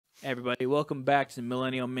Hey everybody, welcome back to the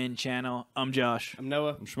Millennial Men channel. I'm Josh. I'm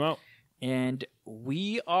Noah. I'm Shmo. And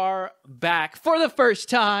we are back for the first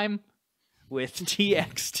time with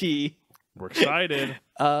TXT. We're excited.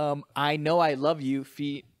 I Know I Love You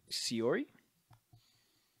feat Siori.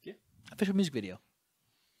 Yeah. Official music video.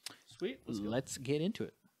 Sweet. Let's get into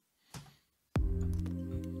it.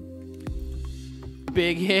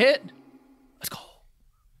 Big hit. Let's go.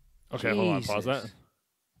 Okay, hold on. Pause that. Jesus.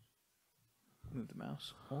 Move the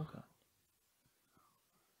mouse. Oh god.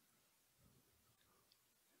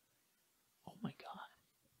 Oh my god.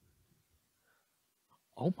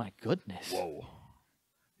 Oh my goodness. Whoa.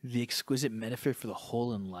 The exquisite metaphor for the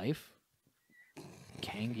whole in life.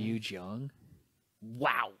 Kang Yu Jung.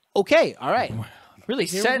 Wow. Okay, all right. Really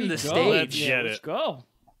Here setting we the go. stage. Yeah. Get Let's it. go.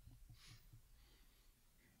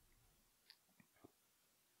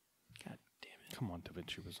 God damn it. Come on,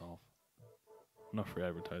 DaVinci Resolve. Enough free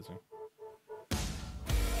advertising.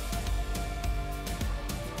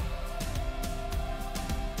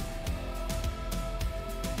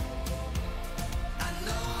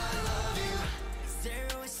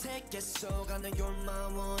 속아는 you're my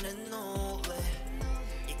one and only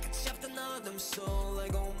이 끝이 없던 어둠 속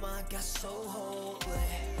like oh my god so holy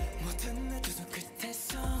모든 내 두 손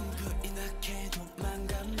끝에서 불이 나게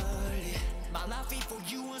도망가 멀리 My life for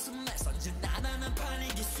you was a mess 언제나 나는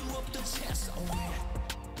팔리기 수 없던 chance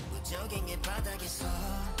무적행의 바닥에서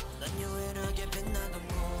넌 유일하게 빛나던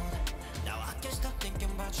곳 Now I can't stop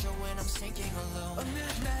thinking about you when I'm sinking alone 어느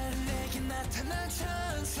날 내게 나타난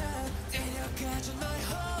천사 데려가줘 너의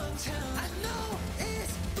hometown I know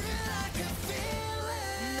it's real I can feel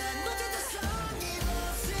it 난 못했던 성이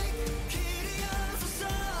lovesick 길이 없어서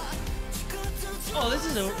Oh, this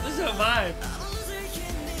is a vibe.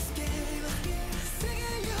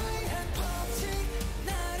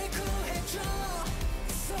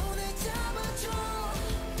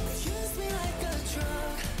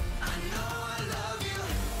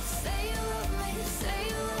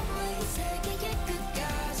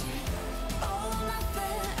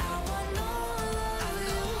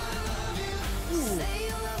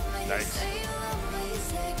 Nice.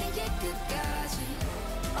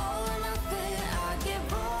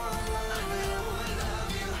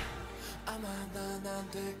 아마 난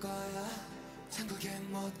안 될 거야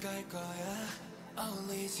천국엔 못 갈 거야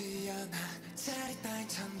어울리지 않아 자리 따윈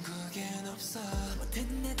천국엔 없어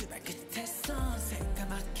모든 내 두 발 끝에서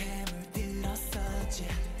새까맣게 물들었었지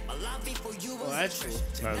My love for you was that's cool.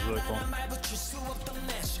 That was really cool. 말 붙일 수 없던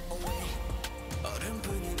mesh away 얼음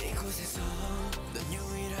부는 이곳에서 넌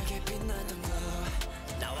유일하게 빛나던 거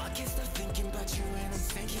Now I can't stop thinking about you and I'm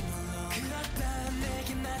thinking alone 그렇다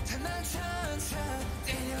내게 나타난 천사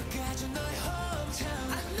데려가줘 너의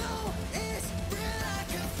hometown I know it's real I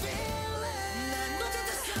can feel it 난 못했던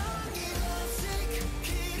성이 lovesick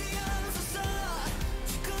길이 없어서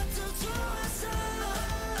죽어도 좋았어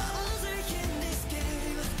Loser in this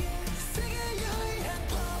game 세계 유일한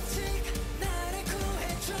법칙 나를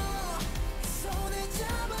구해줘 손을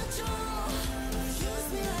잡아줘 Use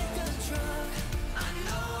me like a drug I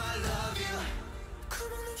know I love you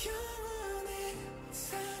그러는 영원히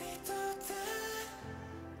살이 돋아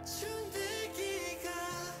준대기가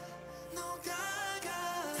녹아가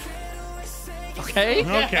새로운 세계 Okay.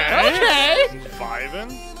 Okay. Okay.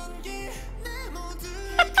 Vibing. 내 모든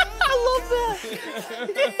I love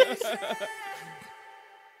that.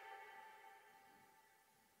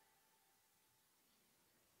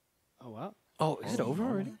 Oh wow. Oh, is it over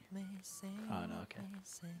already? Oh no, okay.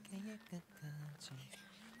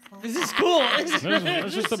 This is cool. This is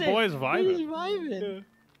It's just the sick. boys This is vibing. vibing.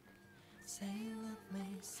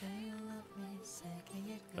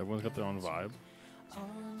 Everyone's got their own vibe.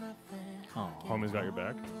 Oh, Homie's got your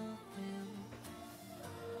back.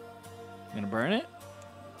 you gonna burn it?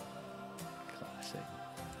 Classic.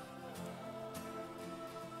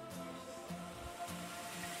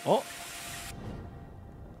 Oh,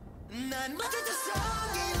 난 못했던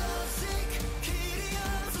성이 lovesick 길이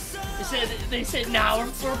없어서 They said now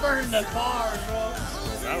we're burning the car, bro.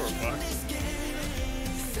 Now we're fucked.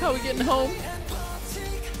 how we getting home?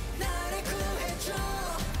 나를 구해줘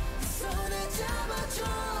손을 잡아줘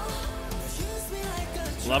Use me like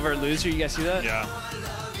a Lover, loser. You guys see that? Yeah.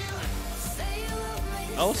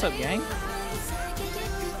 Oh, what's up, gang?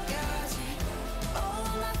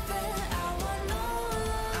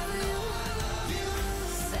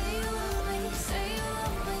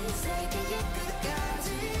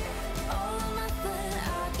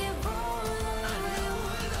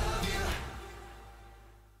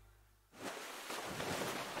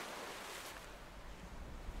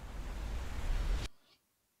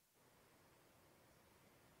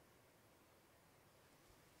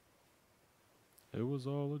 It was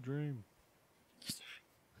all a dream.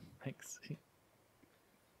 Thanks.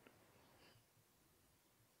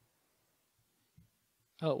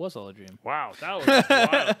 Oh, it was all a dream. Wow, that was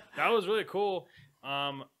wild. That was really cool.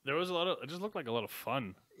 There was a lot of. It just looked like a lot of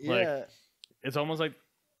fun. Like, it's almost like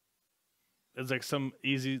it's like some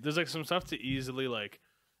easy. There's like some stuff to easily like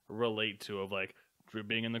relate to of like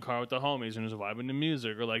being in the car with the homies and just vibing to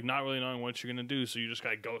music or like not really knowing what you're gonna do, so you just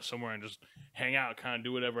gotta go somewhere and just hang out, kind of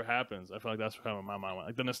do whatever happens. I feel like that's kind of my mind went.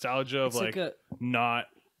 Like the nostalgia of not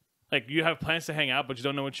like you have plans to hang out, but you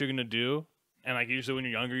don't know what you're gonna do, and like usually when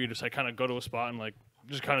you're younger, you just like kind of go to a spot and like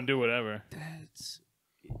just kind of do whatever. That's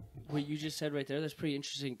what you just said right there. That's pretty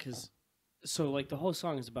interesting because so like the whole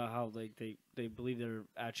song is about how like they believe they're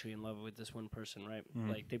actually in love with this one person, right?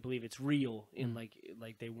 Like they believe it's real and like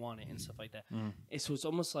they want it and stuff like that. And so it's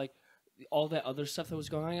almost like all that other stuff that was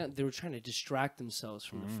going on, they were trying to distract themselves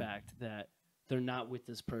from the fact that they're not with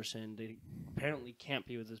this person. They apparently can't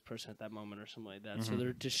be with this person at that moment or something like that. So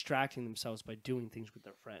they're distracting themselves by doing things with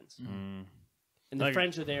their friends. And the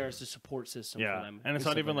friends are there as a support system for them. And it's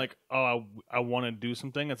not even like, oh, I want to do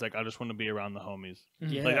something. It's like, I just want to be around the homies.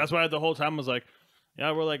 Yeah. Like, that's why the whole time was like,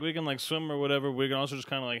 yeah, we're like, we can like swim or whatever. We can also just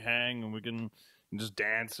kind of like hang and we can just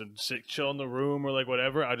dance and sit, chill in the room or like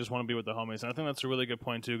whatever. I just want to be with the homies. And I think that's a really good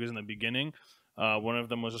point too, because in the beginning, one of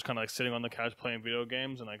them was just kind of like sitting on the couch playing video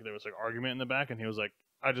games and like there was like argument in the back and he was like,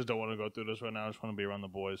 I just don't want to go through this right now. I just want to be around the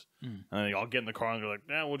boys. And then I'll get in the car and they're like,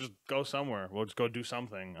 yeah, we'll just go somewhere. We'll just go do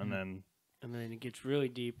something. And then it gets really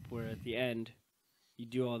deep where at the end, you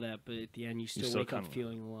do all that, but at the end, you still wake up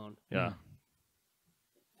feeling alone. Yeah.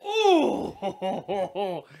 Ooh!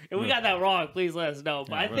 If we got that wrong, please let us know.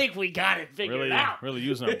 But I think we got it figured out. Really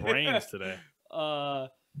using our brains today.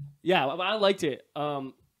 Yeah, I liked it.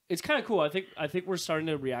 It's kind of cool. I think we're starting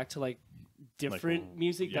to react to like different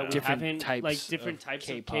music that we haven't like different types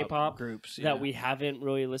of K-pop groups that we haven't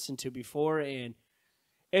really listened to before, and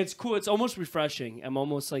it's cool. It's almost refreshing. I'm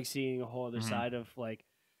almost like seeing a whole other side of like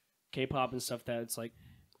K-pop and stuff that it's like,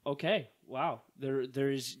 okay, wow,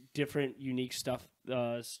 there's different unique stuff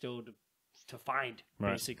still to find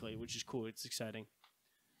basically, which is cool. It's exciting.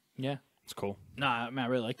 Yeah, it's cool. Nah, man, I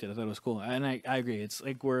really liked it. I thought it was cool, and I agree. It's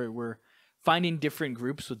like we're finding different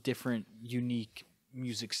groups with different unique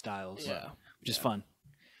music styles. Yeah, which is fun.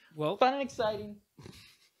 Well, fun and exciting.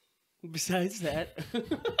 Besides that.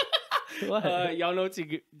 Y'all know what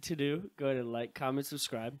to do. Go ahead and like, comment,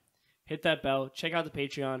 subscribe. Hit that bell. Check out the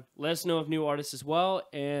Patreon. Let us know of new artists as well.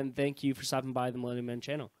 And thank you for stopping by the Millennium Men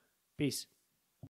channel. Peace.